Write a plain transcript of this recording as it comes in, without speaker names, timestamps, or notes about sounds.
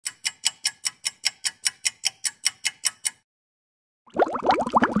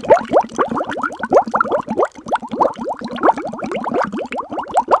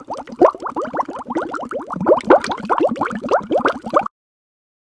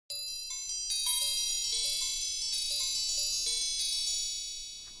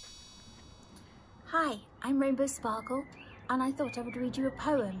I'm Rainbow Sparkle, and I thought I would read you a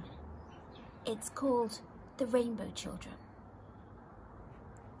poem. It's called The Rainbow Children.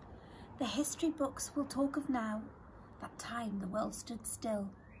 The history books will talk of now, that time the world stood still,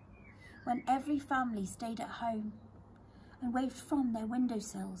 when every family stayed at home and waved from their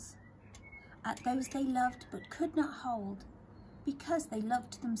windowsills at those they loved but could not hold, because they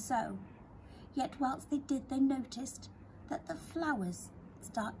loved them so. Yet whilst they did, they noticed that the flowers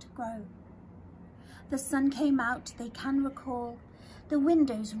start to grow. The sun came out, they can recall, the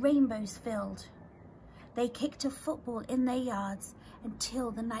windows rainbows filled. They kicked a football in their yards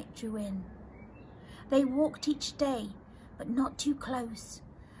until the night drew in. They walked each day, but not too close.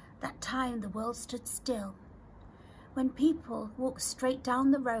 That time the world stood still, when people walked straight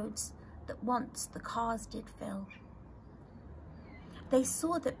down the roads that once the cars did fill. They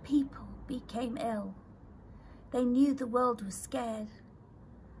saw that people became ill. They knew the world was scared.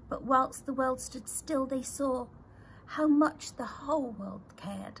 But whilst the world stood still, they saw how much the whole world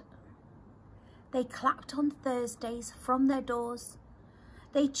cared. They clapped on Thursdays from their doors.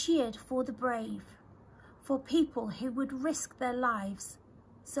 They cheered for the brave, for people who would risk their lives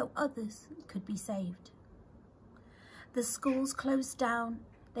so others could be saved. The schools closed down.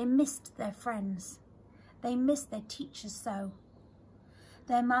 They missed their friends. They missed their teachers so.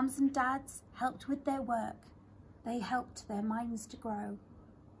 Their mums and dads helped with their work. They helped their minds to grow.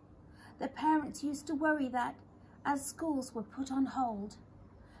 The parents used to worry that, as schools were put on hold,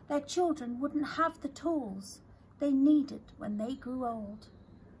 their children wouldn't have the tools they needed when they grew old.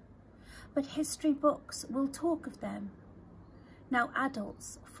 But history books will talk of them, now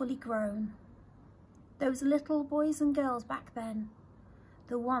adults fully grown. Those little boys and girls back then,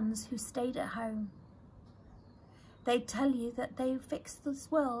 the ones who stayed at home. They'd tell you that they fixed this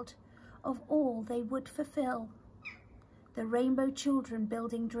world of all they would fulfill. The rainbow children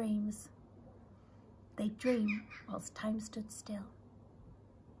building dreams. They dream whilst time stood still.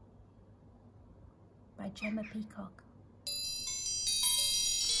 By Gemma Peacock.